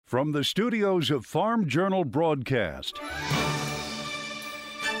From the studios of Farm Journal Broadcast,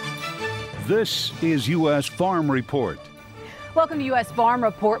 this is U.S. Farm Report. Welcome to U.S. Farm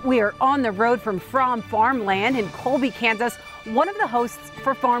Report. We are on the road from Farmland in Colby, Kansas, one of the hosts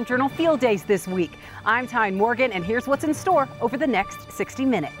for Farm Journal Field Days this week. I'm Tyne Morgan, and here's what's in store over the next 60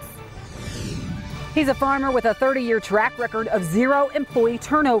 minutes. He's a farmer with a 30-year track record of zero employee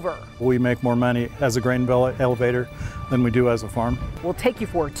turnover. We make more money as a grain elevator than we do as a farm. We'll take you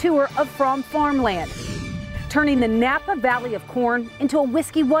for a tour of Farmland, turning the Napa Valley of corn into a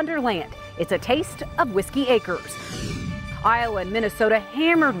whiskey wonderland. It's a taste of whiskey acres. Iowa and Minnesota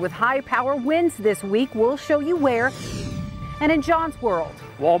hammered with high-power winds this week. We'll show you where. And in John's world,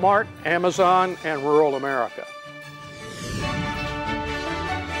 Walmart, Amazon, and rural America.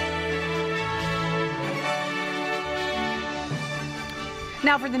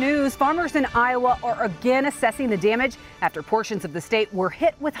 Now for the news, farmers in Iowa are again assessing the damage after portions of the state were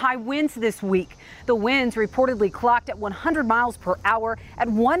hit with high winds this week. The winds reportedly clocked at 100 miles per hour at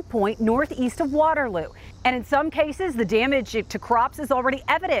one point northeast of Waterloo. And in some cases, the damage to crops is already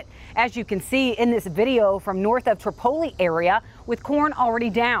evident, as you can see in this video from north of Tripoli area, with corn already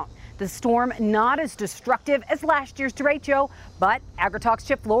down. The storm not as destructive as last year's derecho, but AgriTalk's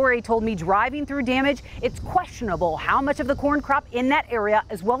Chip Flory told me driving through damage, it's questionable how much of the corn crop in that area,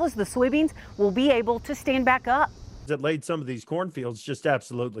 as well as the soybeans, will be able to stand back up. It laid some of these cornfields just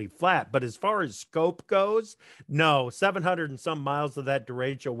absolutely flat. But as far as scope goes, no, 700 and some miles of that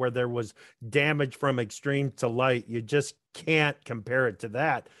derecho where there was damage from extreme to light, you just can't compare it to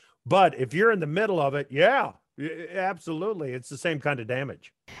that. But if you're in the middle of it, yeah, absolutely. It's the same kind of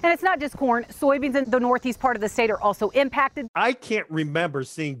damage. And it's not just corn. Soybeans in the northeast part of the state are also impacted. I can't remember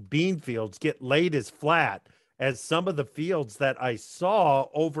seeing bean fields get laid as flat as some of the fields that I saw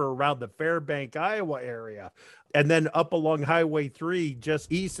over around the Fairbank, Iowa area. And then up along Highway 3,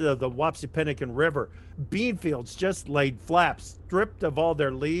 just east of the Wapsipinicon River, bean fields just laid flat, stripped of all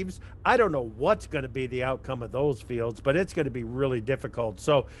their leaves. I don't know what's going to be the outcome of those fields, but it's going to be really difficult.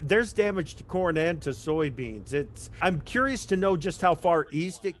 So there's damage to corn and to soybeans. I'm curious to know just how far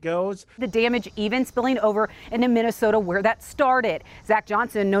east it goes. The damage even spilling over into Minnesota, where that started. Zach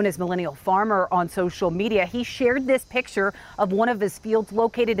Johnson, known as Millennial Farmer on social media, he shared this picture of one of his fields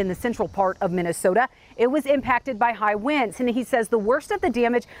located in the central part of Minnesota. It was impacted by high winds, and he says the worst of the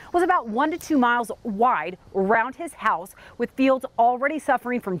damage was about 1 to 2 miles wide around his house, with fields already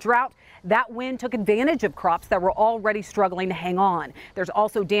suffering from drought. That wind took advantage of crops that were already struggling to hang on. There's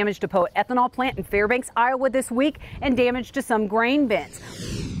also damage to Poet ethanol plant in Fairbanks, Iowa this week, and damage to some grain bins.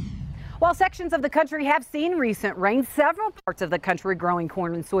 While sections of the country have seen recent rain, several parts of the country growing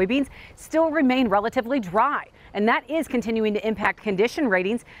corn and soybeans still remain relatively dry, and that is continuing to impact condition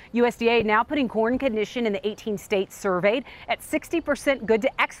ratings. USDA now putting corn condition in the 18 states surveyed at 60% good to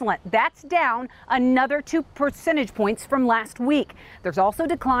excellent. That's down another 2 percentage points from last week. There's also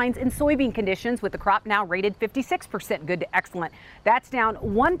declines in soybean conditions, with the crop now rated 56% good to excellent. That's down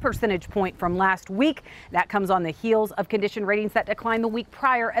 1 percentage point from last week. That comes on the heels of condition ratings that declined the week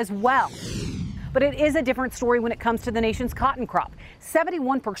prior as well. But it is a different story when it comes to the nation's cotton crop.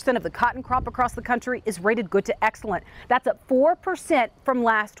 71% of the cotton crop across the country is rated good to excellent. That's up 4% from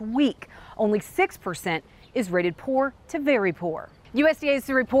last week. Only 6% is rated poor to very poor. USDA's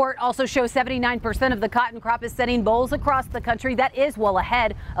report also shows 79% of the cotton crop is setting bowls across the country. That is well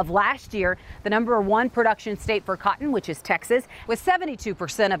ahead of last year. The #1 production state for cotton, which is Texas, with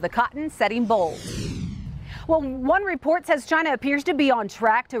 72% of the cotton setting bowls. Well, one report says China appears to be on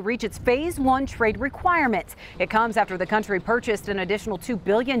track to reach its Phase 1 trade requirements. It comes after the country purchased an additional $2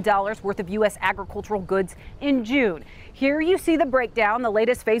 billion worth of U.S. agricultural goods in June. Here you see the breakdown, the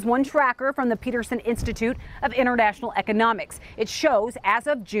latest Phase 1 tracker from the Peterson Institute of International Economics. It shows, as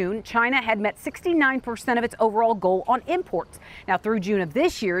of June, China had met 69% of its overall goal on imports. Now, through June of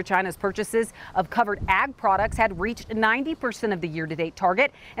this year, China's purchases of covered ag products had reached 90% of the year-to-date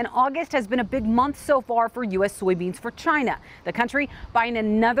target, and August has been a big month so far for U.S. soybeans for China. The country buying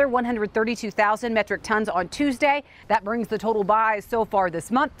another 132,000 metric tons on Tuesday. That brings the total buys so far this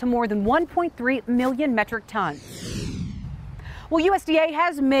month to more than 1.3 million metric tons. Well, USDA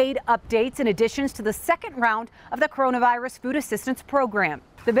has made updates and additions to the second round of the Coronavirus Food Assistance Program.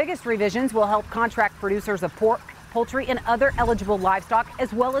 The biggest revisions will help contract producers of pork, poultry, and other eligible livestock,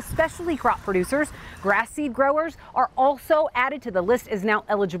 as well as specialty crop producers. Grass seed growers are also added to the list as now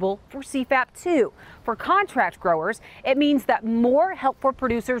eligible for CFAP 2. For contract growers, it means that more help for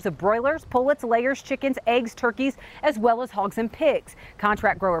producers of broilers, pullets, layers, chickens, eggs, turkeys, as well as hogs and pigs.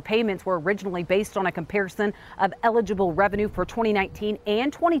 Contract grower payments were originally based on a comparison of eligible revenue for 2019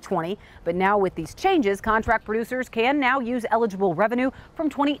 and 2020, but now with these changes, contract producers can now use eligible revenue from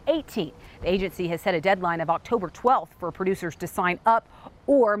 2018. The agency has set a deadline of October 12th for producers to sign up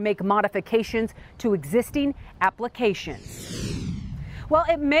or make modifications to existing applications. Well,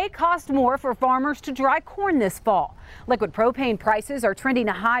 it may cost more for farmers to dry corn this fall. Liquid propane prices are trending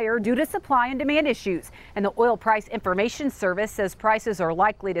higher due to supply and demand issues. And the Oil Price Information Service says prices are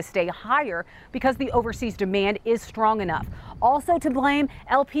likely to stay higher because the overseas demand is strong enough. Also to blame,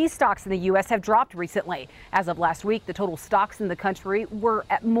 LP stocks in the U.S. have dropped recently. As of last week, the total stocks in the country were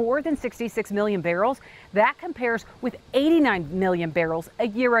at more than 66 million barrels. That compares with 89 million barrels a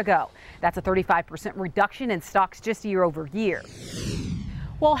year ago. That's a 35% reduction in stocks just year over year.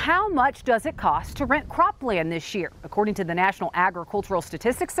 Well, how much does it cost to rent cropland this year? According to the National Agricultural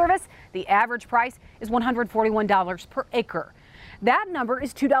Statistics Service, the average price is $141 per acre. That number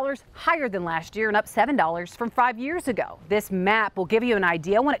is $2 higher than last year and up $7 from 5 years ago. This map will give you an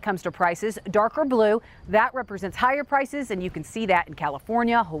idea when it comes to prices. Darker blue, that represents higher prices, and you can see that in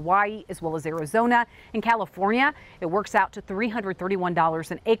California, Hawaii, as well as Arizona. In California, it works out to $331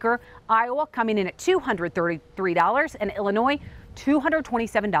 an acre. Iowa coming in at $233, and Illinois,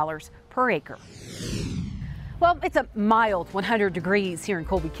 $227 per acre. Well, it's a mild 100 degrees here in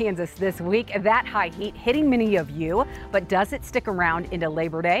Colby, Kansas this week. That high heat hitting many of you, but does it stick around into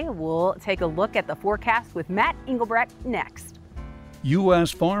Labor Day? We'll take a look at the forecast with Matt Engelbrecht next.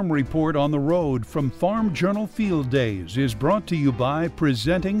 U.S. Farm Report on the road from Farm Journal Field Days is brought to you by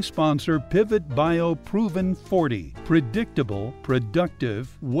presenting sponsor Pivot Bio Proven 40. Predictable,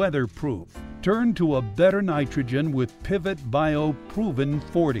 productive, weatherproof. Turn to a better nitrogen with Pivot Bio Proven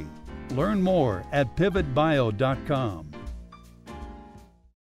 40. Learn more at pivotbio.com.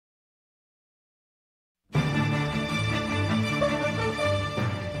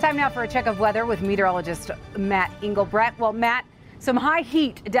 Time now for a check of weather with meteorologist Matt Engelbrecht. Well, Matt, some high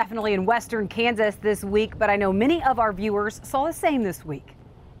heat definitely in western Kansas this week, but I know many of our viewers saw the same this week.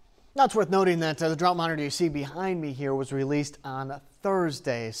 Now it's worth noting that the drought monitor you see behind me here was released on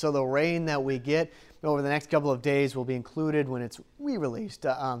Thursday, so the rain that we get over the next couple of days will be included when it's re-released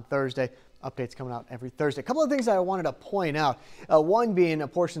on Thursday. Updates coming out every Thursday. A couple of things that I wanted to point out. One being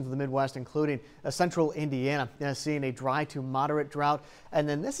portions of the Midwest, including central Indiana, seeing a dry to moderate drought. And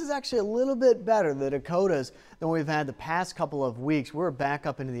then this is actually a little bit better, the Dakotas, than we've had the past couple of weeks. We're back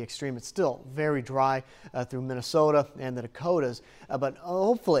up into the extreme. It's still very dry through Minnesota and the Dakotas, but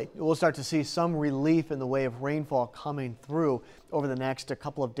hopefully we'll start to see some relief in the way of rainfall coming through over the next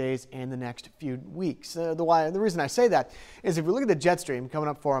couple of days and the next few weeks. The reason I say that is if you look at the jet stream coming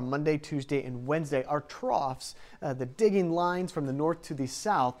up for on Monday, Tuesday, and Wednesday, our troughs, the digging lines from the north to the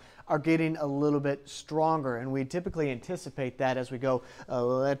south, are getting a little bit stronger, and we typically anticipate that as we go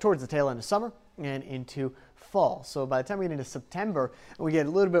towards the tail end of summer and into fall. So by the time we get into September, we get a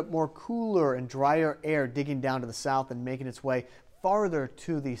little bit more cooler and drier air digging down to the south and making its way farther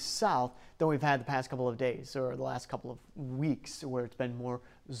to the south than we've had the past couple of days or the last couple of weeks, where it's been more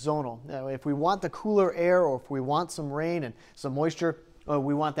zonal. Now, if we want the cooler air, or if we want some rain and some moisture,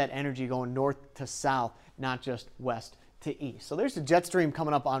 we want that energy going north to south, not just west to east. So there's the jet stream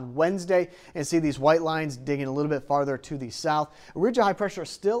coming up on Wednesday, and see these white lines digging a little bit farther to the south. A ridge of high pressure is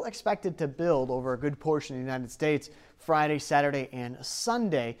still expected to build over a good portion of the United States Friday, Saturday, and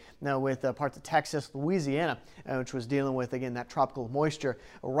Sunday. Now with parts of Texas, Louisiana, which was dealing with, again, that tropical moisture.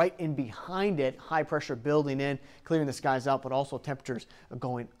 Right in behind it, high pressure building in, clearing the skies out, but also temperatures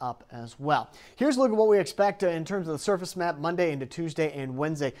going up as well. Here's a look at what we expect in terms of the surface map Monday into Tuesday and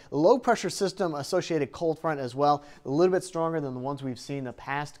Wednesday. Low pressure system associated cold front as well, a little bit stronger than the ones we've seen the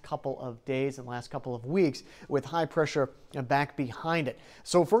past couple of days and last couple of weeks, with high pressure back behind it.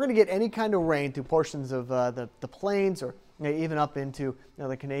 So if we're going to get any kind of rain through portions of the plains, or even up into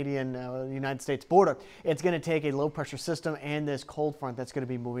the Canadian United States border, it's going to take a low pressure system and this cold front that's going to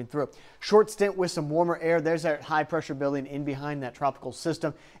be moving through. Short stint with some warmer air. There's that high pressure building in behind that tropical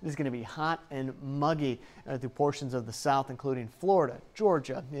system. It is going to be hot and muggy through portions of the south, including Florida,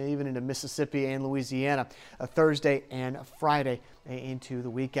 Georgia, even into Mississippi and Louisiana, Thursday and Friday into the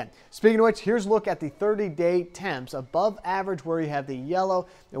weekend. Speaking of which, here's a look at the 30-day temps. Above average where you have the yellow,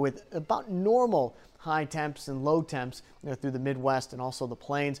 with about normal high temps and low temps through the Midwest and also the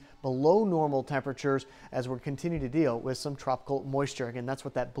plains, below normal temperatures as we continue to deal with some tropical moisture. Again, that's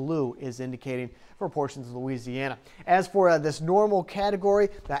what that blue is indicating for portions of Louisiana. As for this normal category,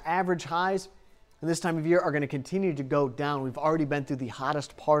 the average highs this time of year are going to continue to go down. We've already been through the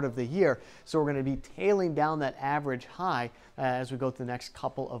hottest part of the year, so we're going to be tailing down that average high as we go through the next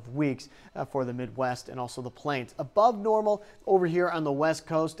couple of weeks for the Midwest and also the plains. Above normal over here on the West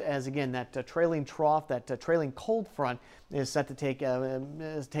Coast, as again that trailing trough, that trailing cold front is set to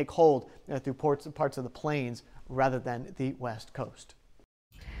take hold through parts of the plains rather than the West Coast.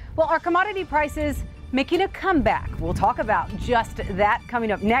 Well, are commodity prices making a comeback? We'll talk about just that coming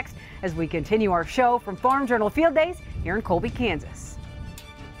up next as we continue our show from Farm Journal Field Days here in Colby, Kansas.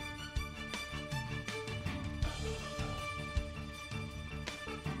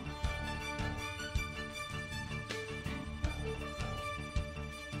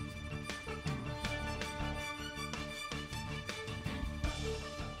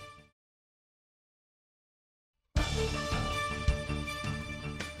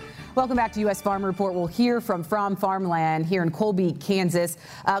 Welcome back to U.S. Farm Report. We'll hear from Farmland here in Colby, Kansas.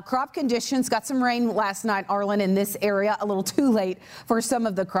 Crop conditions, got some rain last night, Arlen, in this area. A little too late for some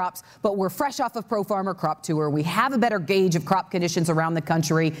of the crops, but we're fresh off of Pro Farmer Crop Tour. We have a better gauge of crop conditions around the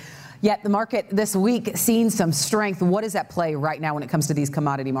country. Yet the market this week seen some strength. What is at play right now when it comes to these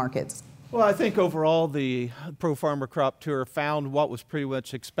commodity markets? Well, I think overall the Pro Farmer Crop Tour found what was pretty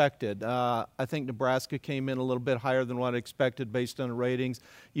much expected. I think Nebraska came in a little bit higher than what I expected based on the ratings.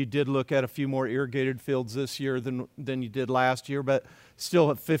 You did look at a few more irrigated fields this year than you did last year, but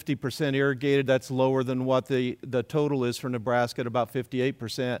still at 50% irrigated. That's lower than what the total is for Nebraska at about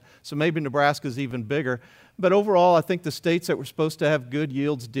 58%. So maybe Nebraska's even bigger. But overall, I think the states that were supposed to have good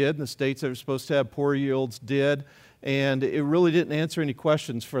yields did, and the states that were supposed to have poor yields did. And it really didn't answer any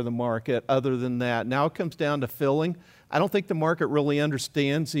questions for the market other than that. Now it comes down to filling. I don't think the market really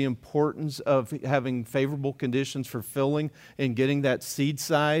understands the importance of having favorable conditions for filling and getting that seed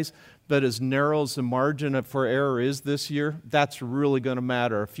size. But as narrow as the margin for error is this year, that's really going to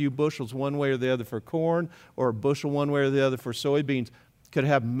matter. A few bushels one way or the other for corn, or a bushel one way or the other for soybeans, could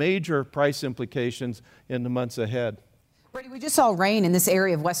have major price implications in the months ahead. Brady, we just saw rain in this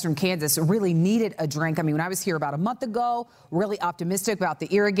area of western Kansas. Really needed a drink. I mean, when I was here about a month ago, really optimistic about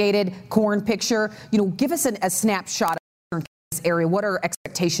the irrigated corn picture. Give us a snapshot of this area. What are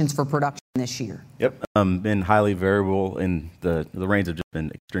expectations for production this year? Yep, been highly variable, and the rains have just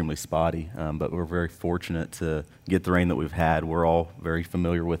been extremely spotty. But we're very fortunate to get the rain that we've had. We're all very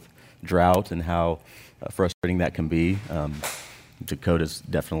familiar with drought and how frustrating that can be. Dakota's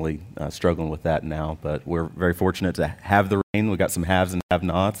definitely struggling with that now, but we're very fortunate to have the rain. We've got some haves and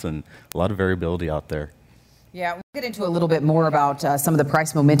have-nots and a lot of variability out there. Yeah, we'll get into a little bit more about some of the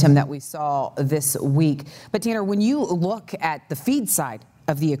price momentum that we saw this week. But Tanner, when you look at the feed side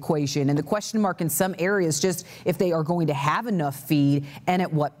of the equation and the question mark in some areas, just if they are going to have enough feed and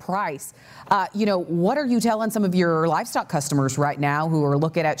at what price, what are you telling some of your livestock customers right now who are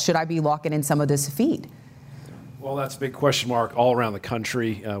looking at, should I be locking in some of this feed? Well, that's a big question mark all around the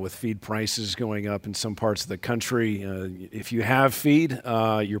country with feed prices going up in some parts of the country. If you have feed,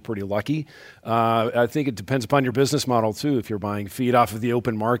 you're pretty lucky. I think it depends upon your business model, too. If you're buying feed off of the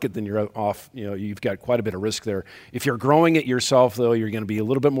open market, then you're off, you've got quite a bit of risk there. If you're growing it yourself, though, you're going to be a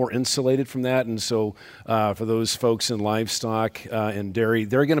little bit more insulated from that. And so for those folks in livestock and dairy,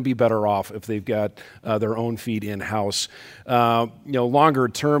 they're going to be better off if they've got their own feed in-house. Longer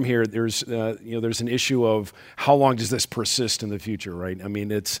term here, there's an issue of how long does this persist in the future, right? I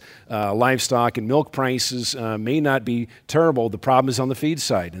mean, it's livestock and milk prices may not be terrible. The problem is on the feed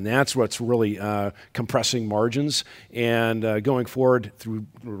side, and that's what's really compressing margins. And going forward through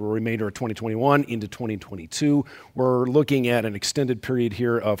the remainder of 2021 into 2022, we're looking at an extended period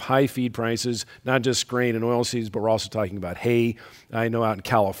here of high feed prices, not just grain and oilseeds, but we're also talking about hay. I know out in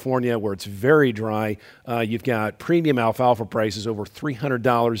California where it's very dry, you've got premium alfalfa prices over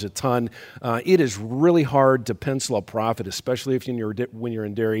 $300 a ton. It is really hard to pencil a profit, especially when you're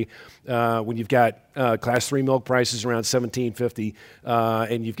in dairy. When you've got Class 3 milk prices around $17.50,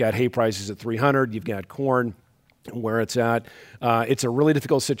 and you've got hay prices at $300, you've got corn where it's at. It's a really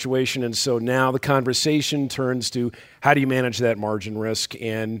difficult situation, and so now the conversation turns to how do you manage that margin risk,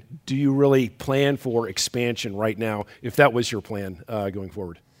 and do you really plan for expansion right now, if that was your plan going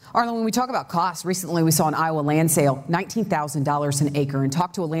forward? Arlen, when we talk about costs, recently we saw an Iowa land sale, $19,000 an acre, and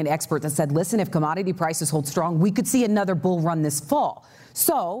talked to a land expert that said, listen, if commodity prices hold strong, we could see another bull run this fall.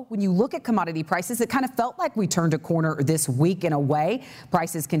 So when you look at commodity prices, it kind of felt like we turned a corner this week in a way.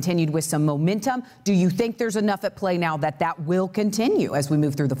 Prices continued with some momentum. Do you think there's enough at play now that will continue as we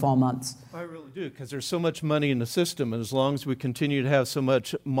move through the fall months? I really do, because there's so much money in the system, and as long as we continue to have so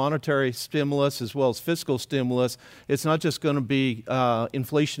much monetary stimulus as well as fiscal stimulus, it's not just going to be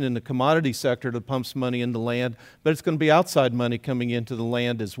inflation in the commodity sector that pumps money into land, but it's going to be outside money coming into the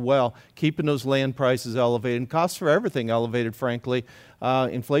land as well, keeping those land prices elevated and costs for everything elevated, frankly.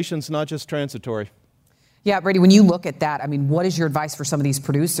 Inflation's not just transitory. Yeah, Brady, when you look at that, I mean, what is your advice for some of these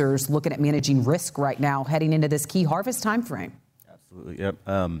producers looking at managing risk right now heading into this key harvest time frame? Absolutely, yep.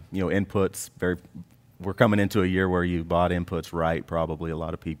 Inputs, we're coming into a year where you bought inputs right, probably a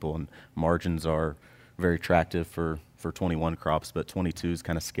lot of people, and margins are very attractive for 21 crops, but 22 is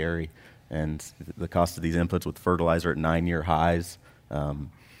kind of scary. And the cost of these inputs with fertilizer at 9-year highs,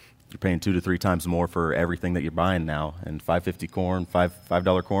 you're paying 2 to 3 times more for everything that you're buying now. And $5.50 corn,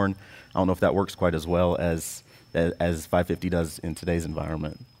 $5 corn, I don't know if that works quite as well as $5.50 does in today's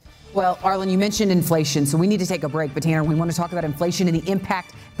environment. Well, Arlen, you mentioned inflation, so we need to take a break. But Tanner, we want to talk about inflation and the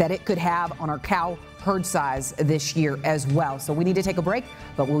impact that it could have on our cow herd size this year as well. So we need to take a break,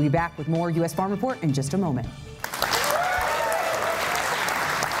 but we'll be back with more U.S. Farm Report in just a moment.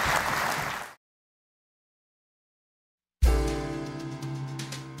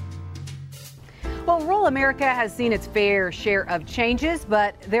 Well, rural America has seen its fair share of changes,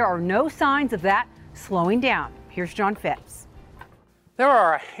 but there are no signs of that slowing down. Here's John Phipps. There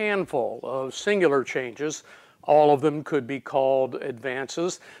are a handful of singular changes, all of them could be called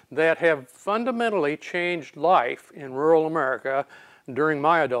advances, that have fundamentally changed life in rural America during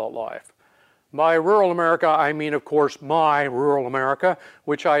my adult life. By rural America, I mean, of course, my rural America,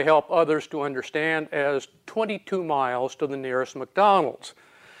 which I help others to understand as 22 miles to the nearest McDonald's.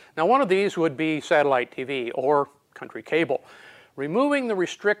 Now, one of these would be satellite TV or country cable. Removing the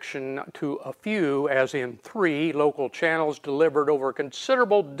restriction to a few, as in 3, local channels delivered over a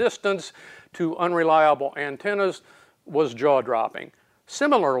considerable distance to unreliable antennas was jaw-dropping.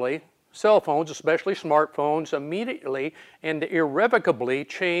 Similarly, cell phones, especially smartphones, immediately and irrevocably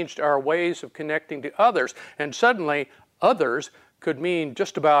changed our ways of connecting to others, and suddenly others could mean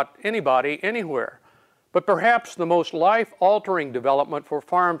just about anybody, anywhere. But perhaps the most life-altering development for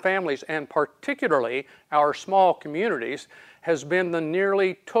farm families, and particularly our small communities, has been the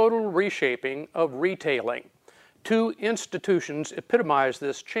nearly total reshaping of retailing. 2 institutions epitomize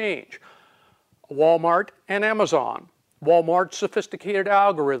this change: Walmart and Amazon. Walmart's sophisticated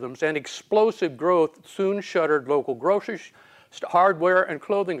algorithms and explosive growth soon shuttered local grocery, hardware, and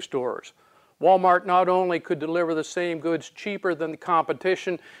clothing stores. Walmart not only could deliver the same goods cheaper than the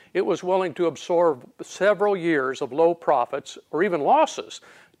competition, it was willing to absorb several years of low profits or even losses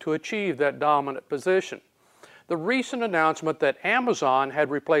to achieve that dominant position. The recent announcement that Amazon had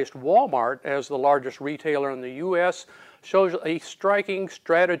replaced Walmart as the largest retailer in the U.S. shows a striking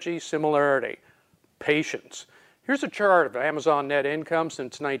strategy similarity: patience. Here's a chart of Amazon net income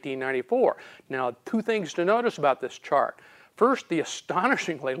since 1994. Now, 2 things to notice about this chart. First, the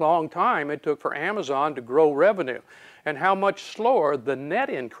astonishingly long time it took for Amazon to grow revenue, and how much slower the net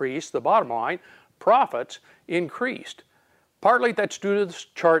increase, the bottom line, profits, increased. Partly that's due to the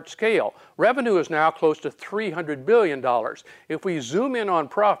chart scale. Revenue is now close to $300 billion. If we zoom in on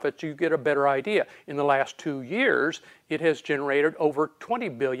profits, you get a better idea. In the last 2 years, it has generated over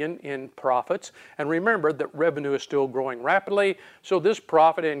 $20 billion in profits. And remember that revenue is still growing rapidly, so this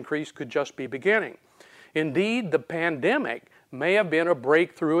profit increase could just be beginning. Indeed, the pandemic may have been a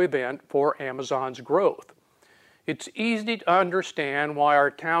breakthrough event for Amazon's growth. It's easy to understand why our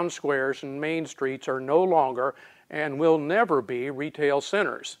town squares and main streets are no longer and will never be retail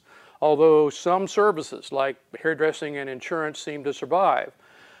centers, although some services like hairdressing and insurance seem to survive.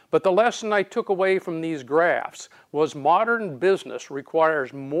 But the lesson I took away from these graphs was modern business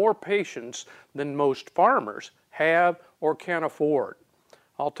requires more patience than most farmers have or can afford.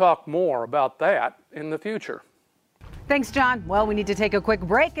 I'll talk more about that in the future. Thanks, John. Well, we need to take a quick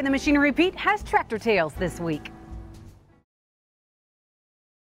break, and the Machinery Pete has Tractor Tales this week.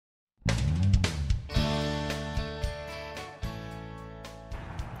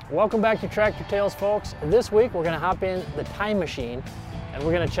 Welcome back to Tractor Tales, folks. This week we're going to hop in the time machine and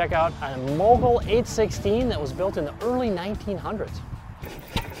we're going to check out a Mogul 816 that was built in the early 1900s.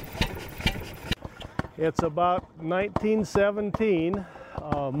 It's about 1917.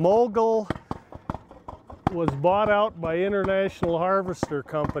 Mogul was bought out by International Harvester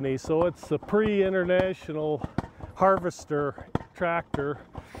Company, so it's a pre-international harvester tractor.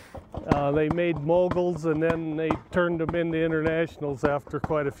 They made moguls and then they turned them into internationals after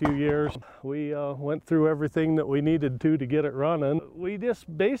quite a few years. We went through everything that we needed to get it running. We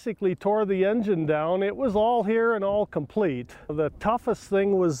just basically tore the engine down. It was all here and all complete. The toughest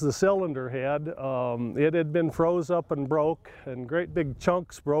thing was the cylinder head. It had been froze up and broke, and great big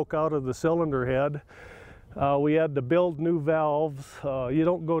chunks broke out of the cylinder head. We had to build new valves. You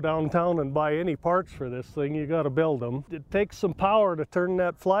don't go downtown and buy any parts for this thing, you got to build them. It takes some power to turn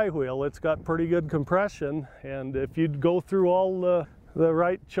that flywheel. It's got pretty good compression, and if you'd go through all the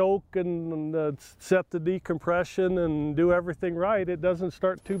right choke and set the decompression and do everything right, it doesn't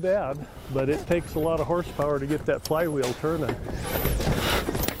start too bad. But it takes a lot of horsepower to get that flywheel turning.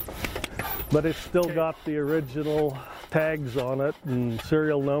 But it's still got the original tags on it and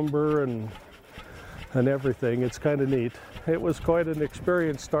serial number and everything. It's kind of neat. It was quite an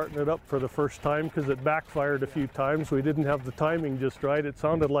experience starting it up for the first time because it backfired a few times. We didn't have the timing just right. It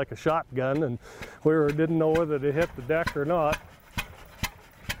sounded like a shotgun and we didn't know whether to hit the deck or not.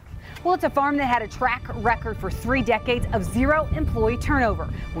 Well, it's a farm that had a track record for 3 decades of 0 employee turnover.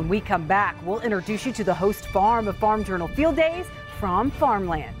 When we come back, we'll introduce you to the host farm of Farm Journal Field Days, From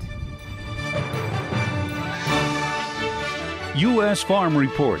Farmland. U.S. Farm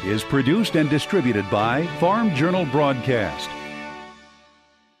Report is produced and distributed by Farm Journal Broadcast.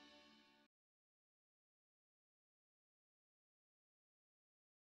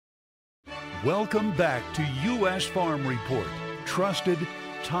 Welcome back to U.S. Farm Report. Trusted,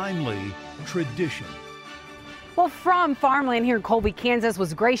 timely, tradition. Well, From Farmland here in Colby, Kansas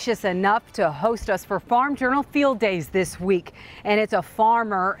was gracious enough to host us for Farm Journal Field Days this week. And it's a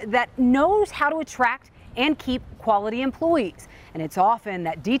farmer that knows how to attract and keep quality employees. And it's often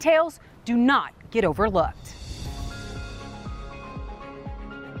that details do not get overlooked.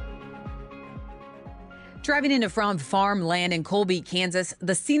 Driving into From Farmland in Colby, Kansas,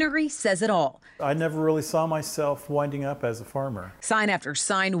 the scenery says it all. I never really saw myself winding up as a farmer. Sign after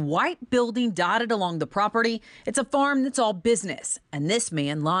sign, white building dotted along the property. It's a farm that's all business. And this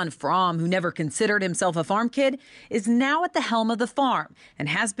man, Lon Fromm, who never considered himself a farm kid, is now at the helm of the farm and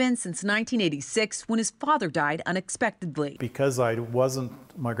has been since 1986 when his father died unexpectedly. Because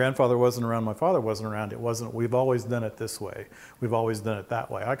my grandfather wasn't around, my father wasn't around, we've always done it this way. We've always done it that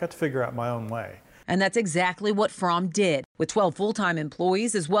way. I got to figure out my own way. And that's exactly what Fromm did. With 12 full-time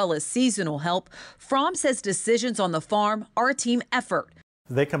employees as well as seasonal help, Fromm says decisions on the farm are a team effort.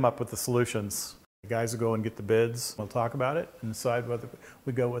 They come up with the solutions. The guys will go and get the bids. We'll talk about it and decide whether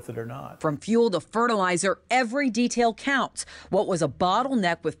we go with it or not. From fuel to fertilizer, every detail counts. What was a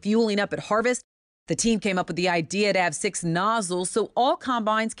bottleneck with fueling up at harvest, the team came up with the idea to have 6 nozzles so all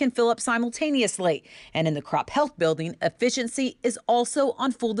combines can fill up simultaneously. And in the crop health building, efficiency is also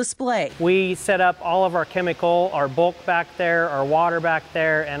on full display. We set up all of our chemical, our bulk back there, our water back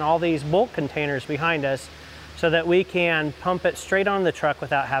there, and all these bulk containers behind us so that we can pump it straight on the truck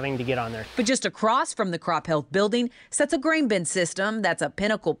without having to get on there. But just across from the crop health building sits a grain bin system that's a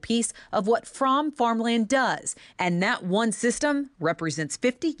pinnacle piece of what From Farmland does. And that one system represents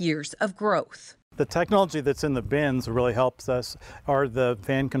 50 years of growth. The technology that's in the bins really helps us are the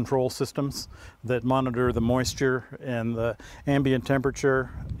fan control systems that monitor the moisture and the ambient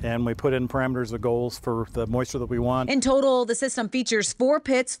temperature, and we put in parameters of goals for the moisture that we want. In total, the system features 4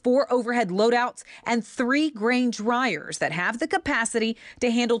 pits, 4 overhead loadouts, and 3 grain dryers that have the capacity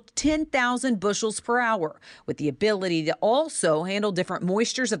to handle 10,000 bushels per hour, with the ability to also handle different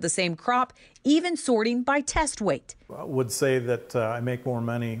moistures of the same crop, even sorting by test weight. I would say that I make more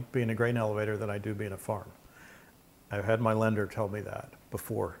money being a grain elevator than I do being a farm. I've had my lender tell me that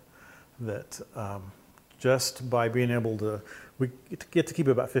before, that just by being able to, we get to keep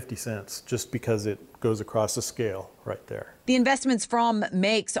about 50 cents just because it goes across the scale right there. The investments Fromm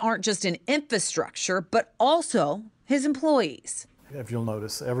makes aren't just in infrastructure, but also his employees. If you'll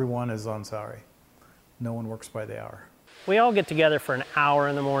notice, everyone is on salary. No one works by the hour. We all get together for an hour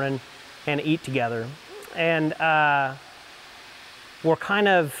in the morning and eat together. And we're kind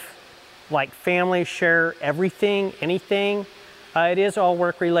of like family, share everything, anything. It is all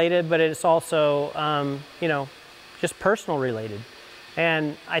work related, but it's also, just personal related.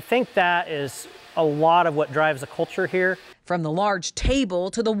 And I think that is a lot of what drives the culture here. From the large table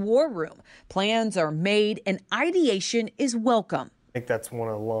to the war room, plans are made and ideation is welcome. I think that's one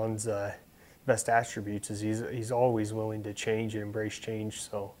of Lon's best attributes is he's always willing to change and embrace change.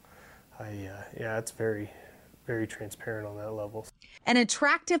 So it's very, very transparent on that level. An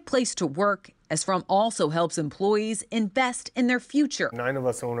attractive place to work, as Fromm also helps employees invest in their future. 9 of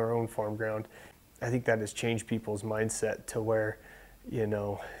us own our own farm ground. I think that has changed people's mindset to where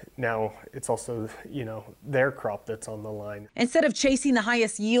now it's also, their crop that's on the line. Instead of chasing the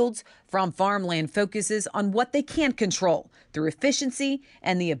highest yields, Fromm Farmland focuses on what they can control through efficiency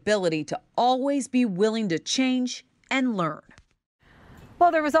and the ability to always be willing to change and learn.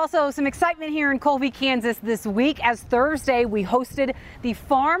 Well, there was also some excitement here in Colby, Kansas this week, as Thursday we hosted the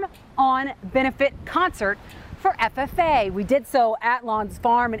Farm on Benefit concert for FFA. We did so at Lon's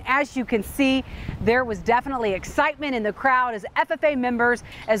Farm, and as you can see, there was definitely excitement in the crowd as FFA members,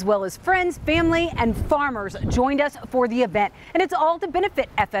 as well as friends, family, and farmers joined us for the event. And it's all to benefit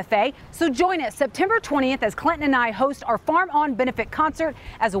FFA. So join us September 20th as Clinton and I host our Farm on Benefit concert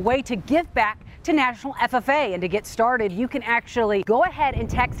as a way to give back to National FFA. And to get started, you can actually go ahead and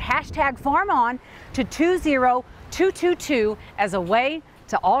text hashtag FarmOn to 20222 as a way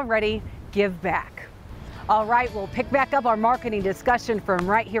to already give back. All right, we'll pick back up our marketing discussion from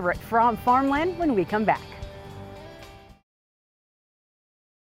right here at Fromm Farmland when we come back.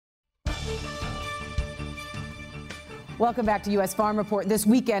 Welcome back to U.S. Farm Report. This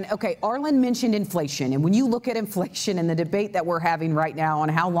weekend, okay, Arlen mentioned inflation. And when you look at inflation and the debate that we're having right now on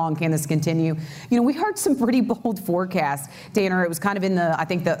how long can this continue, we heard some pretty bold forecasts. Tanner, it was kind of in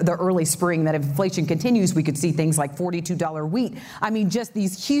the early spring that if inflation continues, we could see things like $42 wheat. I mean, just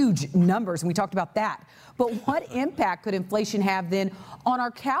these huge numbers. And we talked about that. But what impact could inflation have then on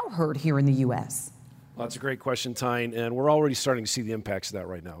our cow herd here in the U.S.? Well, that's a great question, Tyne, and we're already starting to see the impacts of that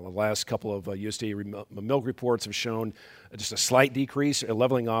right now. The last couple of USDA milk reports have shown just a slight decrease, a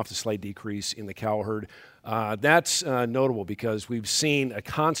leveling off, a slight decrease in the cow herd. That's notable because we've seen a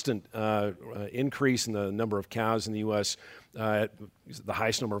constant increase in the number of cows in the U.S., the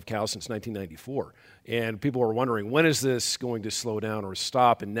highest number of cows since 1994. And people are wondering, when is this going to slow down or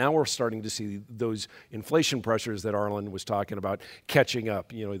stop? And now we're starting to see those inflation pressures that Arlen was talking about catching up.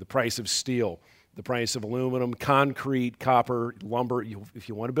 The price of steel, the price of aluminum, concrete, copper, lumber. If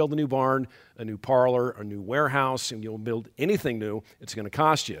you want to build a new barn, a new parlor, a new warehouse, and you'll build anything new, it's going to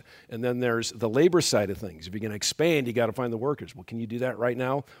cost you. And then there's the labor side of things. If you're going to expand, you got to find the workers. Well, can you do that right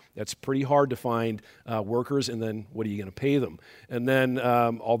now? That's pretty hard to find workers, and then what are you going to pay them? And then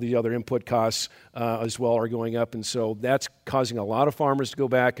all the other input costs as well are going up, and so that's causing a lot of farmers to go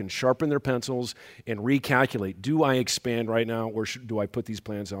back and sharpen their pencils and recalculate. Do I expand right now, or do I put these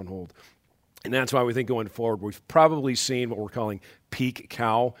plans on hold? And that's why we think going forward, we've probably seen what we're calling peak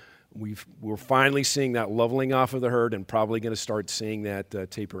cow. We're finally seeing that leveling off of the herd and probably going to start seeing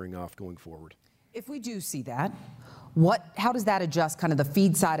that tapering off going forward. If we do see that, how does that adjust kind of the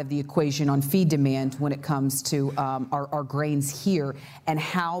feed side of the equation on feed demand when it comes to our grains here, and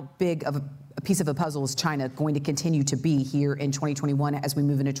how big of a piece of the puzzle is China going to continue to be here in 2021 as we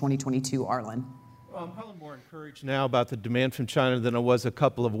move into 2022, Arlen? Well, I'm probably more encouraged now about the demand from China than I was a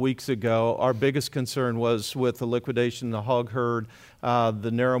couple of weeks ago. Our biggest concern was with the liquidation of the hog herd, the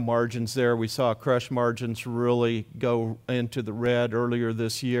narrow margins there. We saw crush margins really go into the red earlier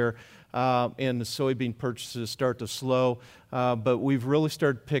this year, and the soybean purchases start to slow. But we've really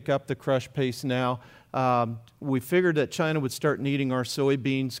started to pick up the crush pace now. We figured that China would start needing our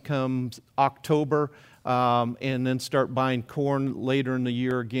soybeans come October. And then start buying corn later in the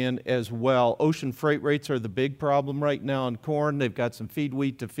year again as well. Ocean freight rates are the big problem right now on corn. They've got some feed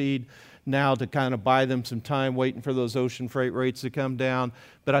wheat to feed now to kind of buy them some time waiting for those ocean freight rates to come down.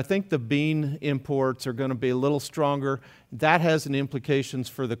 But I think the bean imports are going to be a little stronger. That has an implications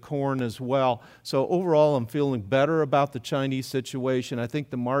for the corn as well. So overall, I'm feeling better about the Chinese situation. I think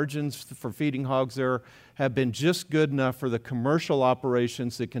the margins for feeding hogs there have been just good enough for the commercial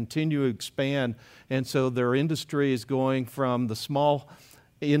operations to continue to expand. And so their industry is going from the small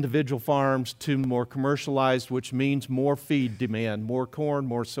individual farms to more commercialized, which means more feed demand, more corn,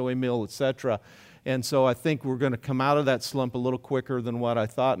 more soy meal, etc. And so I think we're going to come out of that slump a little quicker than what I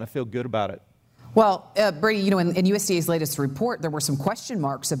thought, and I feel good about it. Well, Brady, in USDA's latest report, there were some question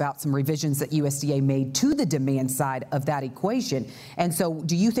marks about some revisions that USDA made to the demand side of that equation. And so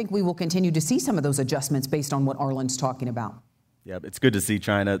do you think we will continue to see some of those adjustments based on what Arlen's talking about? Yeah, it's good to see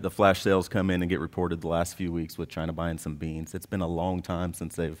China, the flash sales come in and get reported the last few weeks with China buying some beans. It's been a long time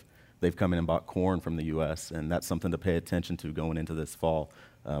since they've come in and bought corn from the U.S., and that's something to pay attention to going into this fall.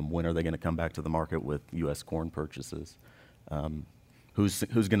 When are they going to come back to the market with U.S. corn purchases? Who's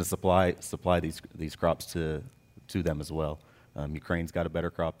going to supply these crops to them as well? Ukraine's got a better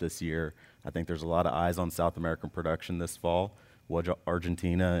crop this year. I think there's a lot of eyes on South American production this fall. What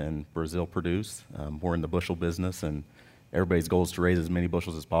Argentina and Brazil produce. We're in the bushel business, and everybody's goal is to raise as many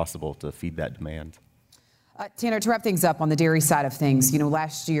bushels as possible to feed that demand. Tanner, to wrap things up on the dairy side of things,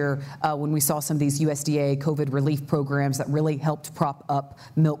 last year when we saw some of these USDA COVID relief programs that really helped prop up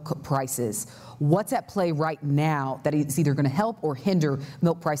milk prices, what's at play right now that is either going to help or hinder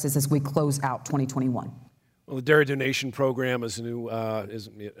milk prices as we close out 2021? Well, the dairy donation program is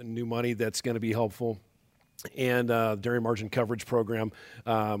new money that's going to be helpful. And dairy margin coverage program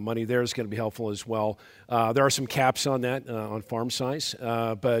money there is going to be helpful as well. There are some caps on that on farm size,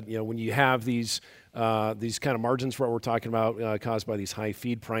 but when you have these kind of margins for what we're talking about caused by these high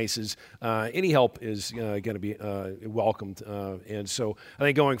feed prices, any help is going to be welcomed. And so I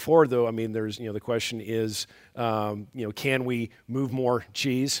think going forward, though, I mean, there's the question is, can we move more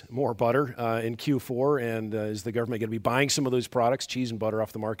cheese, more butter in Q4, and is the government going to be buying some of those products, cheese and butter,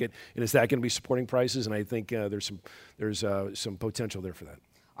 off the market, and is that going to be supporting prices? And I think there's some potential there for that.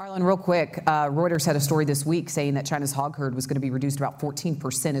 Arlen, real quick, Reuters had a story this week saying that China's hog herd was going to be reduced about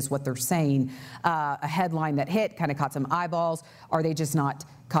 14% is what they're saying. A headline that hit kind of caught some eyeballs. Are they just not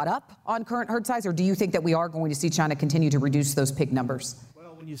caught up on current herd size, or do you think that we are going to see China continue to reduce those pig numbers?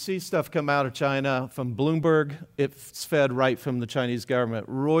 Well, when you see stuff come out of China from Bloomberg, it's fed right from the Chinese government.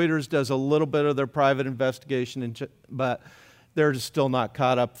 Reuters does a little bit of their private investigation, but they're just still not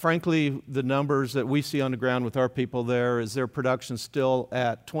caught up. Frankly, the numbers that we see on the ground with our people there is their production still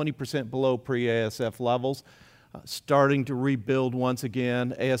at 20% below pre-ASF levels, starting to rebuild once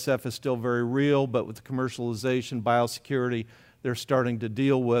again. ASF is still very real, but with the commercialization, biosecurity, they're starting to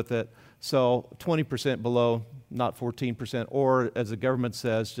deal with it. So 20% below, not 14%, or as the government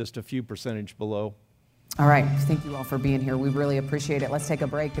says, just a few percentage below. All right, thank you all for being here. We really appreciate it. Let's take a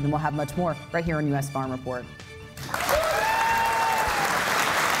break, and then we'll have much more right here on U.S. Farm Report.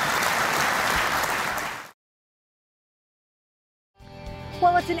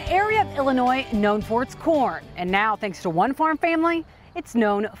 Well, it's an area of Illinois known for its corn, and now, thanks to one farm family, it's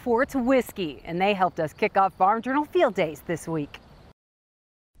known for its whiskey, and they helped us kick off Farm Journal Field Days this week.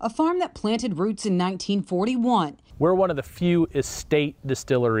 A farm that planted roots in 1941. We're one of the few estate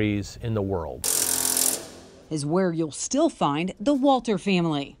distilleries in the world. Is where you'll still find the Walter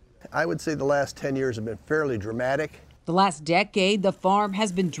family. I would say the last 10 years have been fairly dramatic. The last decade, the farm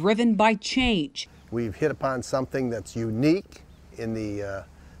has been driven by change. We've hit upon something that's unique in the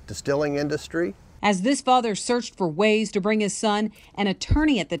distilling industry. As this father searched for ways to bring his son, an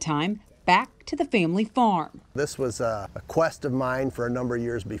attorney at the time, back to the family farm. This was a quest of mine for a number of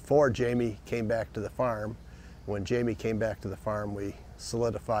years before Jamie came back to the farm. When Jamie came back to the farm, we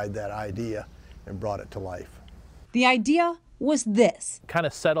solidified that idea and brought it to life. The idea was this. Kind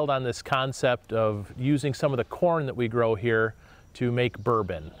of settled on this concept of using some of the corn that we grow here to make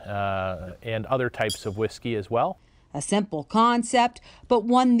bourbon and other types of whiskey as well. A simple concept, but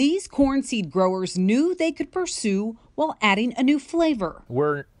one these corn seed growers knew they could pursue while adding a new flavor.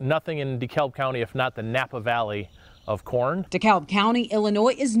 We're nothing in DeKalb County if not the Napa Valley of corn. DeKalb County,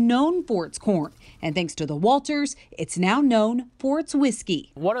 Illinois is known for its corn, and thanks to the Walters, it's now known for its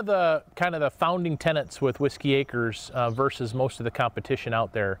whiskey. One of the kind of the founding tenets with Whiskey Acres versus most of the competition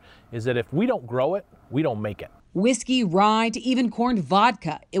out there is that if we don't grow it, we don't make it. Whiskey, rye, to even corn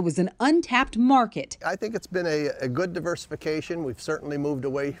vodka. It was an untapped market. I think it's been a good diversification. We've certainly moved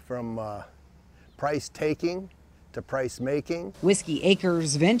away from price taking to price making. Whiskey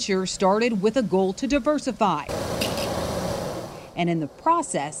Acres venture started with a goal to diversify, and in the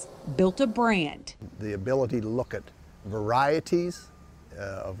process, built a brand. The ability to look at varieties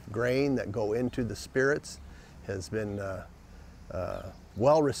of grain that go into the spirits has been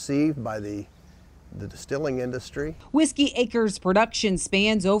well received by the distilling industry. Whiskey Acres production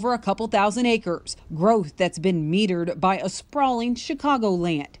spans over a couple thousand acres, growth that's been metered by a sprawling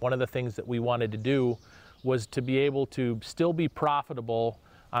Chicagoland. One of the things that we wanted to do was to be able to still be profitable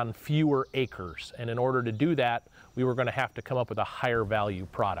on fewer acres, and in order to do that, we were going to have to come up with a higher value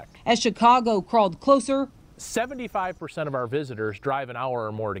product. As Chicago crawled closer, 75% of our visitors drive an hour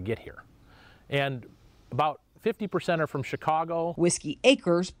or more to get here, and about 50% are from Chicago. Whiskey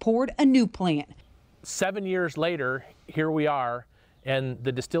Acres poured a new plant. 7 years later, here we are, and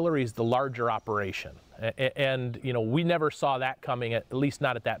the distillery is the larger operation. And we never saw that coming, at least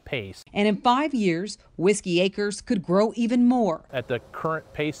not at that pace. And in 5 years, Whiskey Acres could grow even more. At the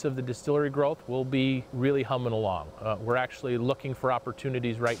current pace of the distillery growth, we'll be really humming along. We're actually looking for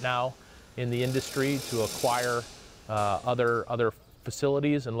opportunities right now in the industry to acquire other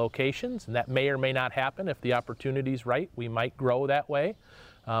facilities and locations, and that may or may not happen. If the opportunity's right, we might grow that way.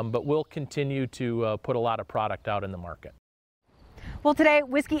 But we'll continue to put a lot of product out in the market. Well, today,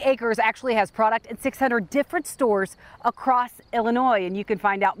 Whiskey Acres actually has product in 600 different stores across Illinois, and you can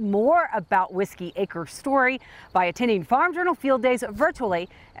find out more about Whiskey Acres' story by attending Farm Journal Field Days virtually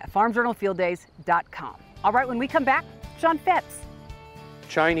at farmjournalfielddays.com. All right, when we come back, John Phipps.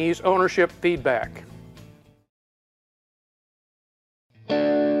 Chinese ownership feedback.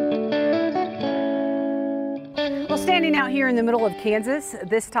 Well, standing out here in the middle of Kansas,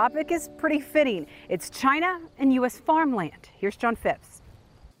 this topic is pretty fitting. It's China and U.S. farmland. Here's John Phipps.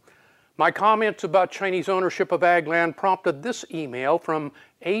 My comments about Chinese ownership of ag land prompted this email from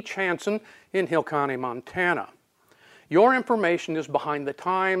H. Hansen in Hill County, Montana. Your information is behind the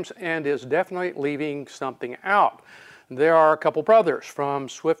times and is definitely leaving something out. There are a couple brothers from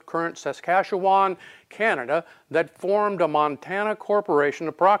Swift Current, Saskatchewan, Canada, that formed a Montana corporation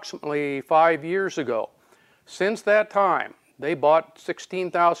approximately 5 years ago. Since that time, they bought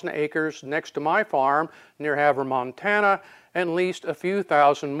 16,000 acres next to my farm near Havre, Montana, and leased a few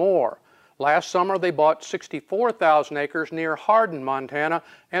thousand more. Last summer, they bought 64,000 acres near Hardin, Montana,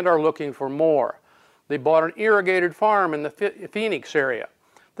 and are looking for more. They bought an irrigated farm in the Phoenix area.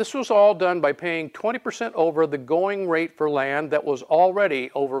 This was all done by paying 20% over the going rate for land that was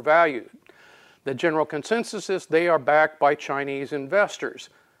already overvalued. The general consensus is they are backed by Chinese investors.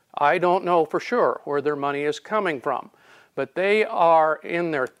 I don't know for sure where their money is coming from, but they are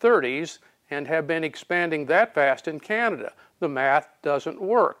in their 30s and have been expanding that fast in Canada. The math doesn't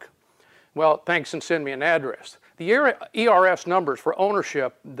work. Well, thanks, and send me an address. The ERS numbers for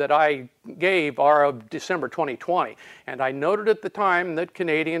ownership that I gave are of December 2020, and I noted at the time that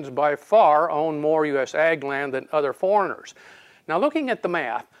Canadians by far own more U.S. ag land than other foreigners. Now, looking at the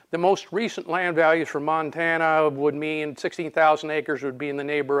math, the most recent land values for Montana would mean 16,000 acres would be in the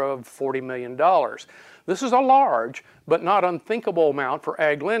neighborhood of $40 million. This is a large but not unthinkable amount for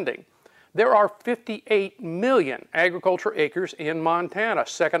ag lending. There are 58 million agriculture acres in Montana,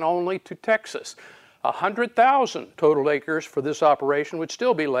 second only to Texas. 100,000 total acres for this operation would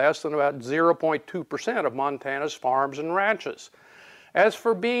still be less than about 0.2% of Montana's farms and ranches. As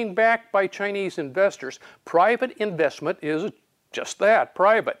for being backed by Chinese investors, private investment is just that,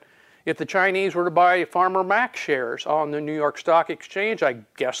 private. If the Chinese were to buy Farmer Mac shares on the New York Stock Exchange, I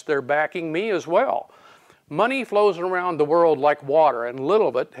guess they're backing me as well. Money flows around the world like water, and little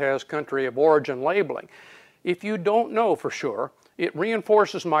of it has country of origin labeling. If you don't know for sure, it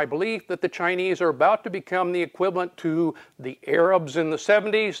reinforces my belief that the Chinese are about to become the equivalent to the Arabs in the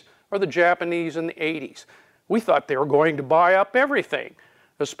 70s or the Japanese in the 80s. We thought they were going to buy up everything,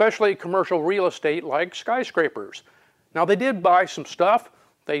 especially commercial real estate like skyscrapers. Now, they did buy some stuff.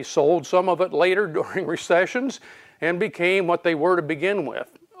 They sold some of it later during recessions and became what they were to begin with,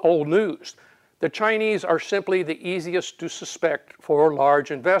 old news. The Chinese are simply the easiest to suspect for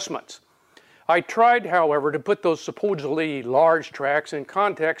large investments. I tried, however, to put those supposedly large tracts in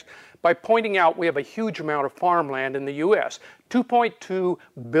context by pointing out we have a huge amount of farmland in the U.S., 2.2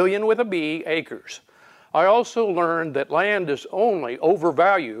 billion with a B acres. I also learned that land is only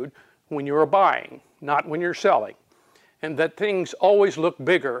overvalued when you're buying, not when you're selling, and that things always look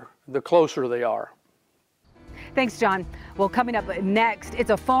bigger the closer they are. Thanks, John. Well, coming up next, it's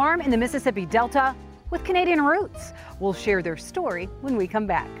a farm in the Mississippi Delta with Canadian roots. We'll share their story when we come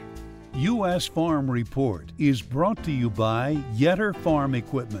back. U.S. Farm Report is brought to you by Yetter Farm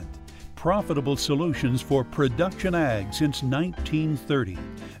Equipment. Profitable solutions for production ag since 1930.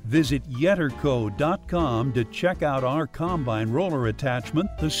 Visit yetterco.com to check out our combine roller attachment,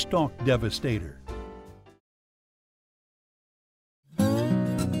 the Stalk Devastator.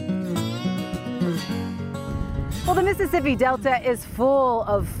 Well, the Mississippi Delta is full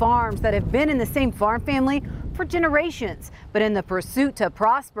of farms that have been in the same farm family for generations. But in the pursuit to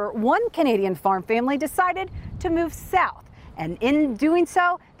prosper, one Canadian farm family decided to move south. And in doing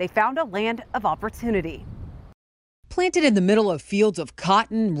so, they found a land of opportunity. Planted in the middle of fields of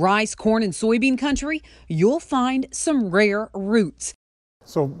cotton, rice, corn, and soybean country, you'll find some rare roots.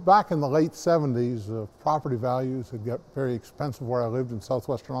 So back in the late 70s, property values had got very expensive where I lived in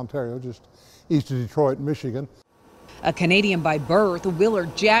southwestern Ontario, just east of Detroit, Michigan. A Canadian by birth,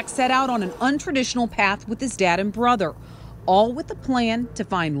 Willard Jack set out on an untraditional path with his dad and brother, all with the plan to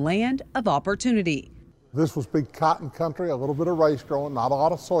find land of opportunity. This was big cotton country, a little bit of rice growing, not a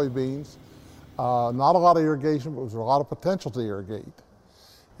lot of soybeans, not a lot of irrigation, but there was a lot of potential to irrigate.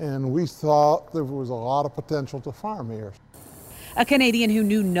 And we thought there was a lot of potential to farm here. A Canadian who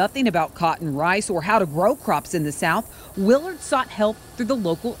knew nothing about cotton, rice, or how to grow crops in the South, Willard sought help through the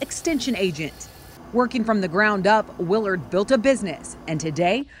local extension agent. Working from the ground up, Willard built a business, and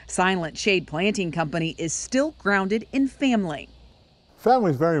today, Silent Shade Planting Company is still grounded in family.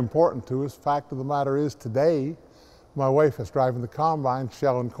 Family is very important to us. Fact of the matter is, today, my wife is driving the combine,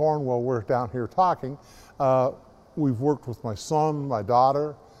 shelling corn while we're down here talking. We've worked with my son, my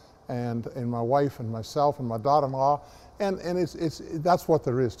daughter, and my wife and myself and my daughter-in-law, And that's what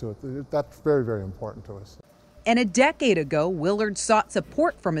there is to it. That's very, very important to us. And a decade ago, Willard sought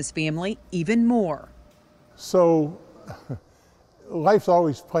support from his family even more. So life's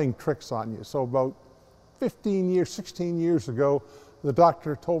always playing tricks on you. So about 16 years ago, the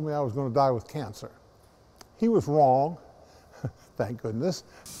doctor told me I was going to die with cancer. He was wrong, thank goodness.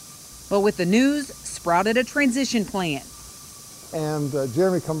 But with the news, sprouted a transition plan. And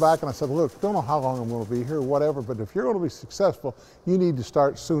Jeremy come back and I said, look, don't know how long I'm going to be here or whatever, but if you're going to be successful, you need to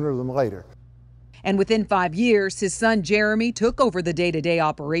start sooner than later. And within 5 years, his son Jeremy took over the day-to-day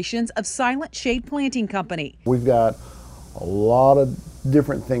operations of Silent Shade Planting Company. We've got a lot of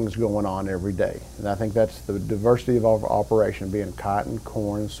different things going on every day. And I think that's the diversity of our operation, being cotton,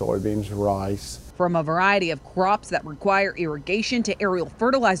 corn, soybeans, rice. From a variety of crops that require irrigation to aerial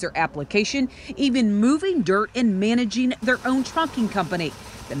fertilizer application, even moving dirt and managing their own trunking company.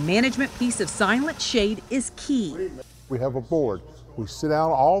 The management piece of Silent Shade is key. We have a board. We sit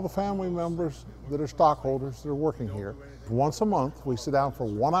down, all the family members that are stockholders that are working here. Once a month, we sit down for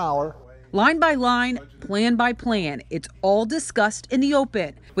 1 hour. Line by line, plan by plan, it's all discussed in the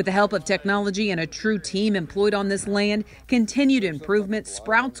open. With the help of technology and a true team employed on this land, continued improvement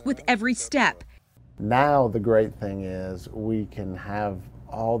sprouts with every step. Now the great thing is we can have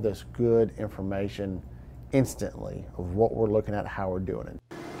all this good information instantly of what we're looking at, how we're doing it.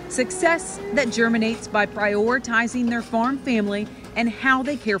 Success that germinates by prioritizing their farm family and how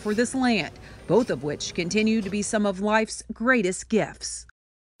they care for this land, both of which continue to be some of life's greatest gifts.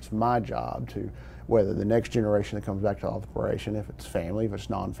 It's my job to, whether the next generation that comes back to operation, if it's family, if it's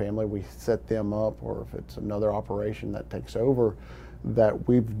non-family, we set them up, or if it's another operation that takes over, that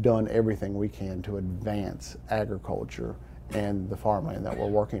we've done everything we can to advance agriculture and the farmland that we're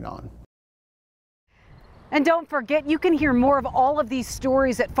working on. And don't forget, you can hear more of all of these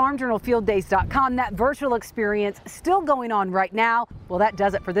stories at farmjournalfielddays.com. That virtual experience still going on right now. Well, that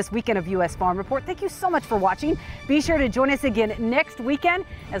does it for this weekend of U.S. Farm Report. Thank you so much for watching. Be sure to join us again next weekend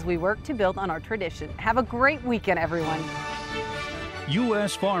as we work to build on our tradition. Have a great weekend, everyone.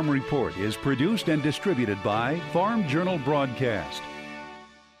 U.S. Farm Report is produced and distributed by Farm Journal Broadcast.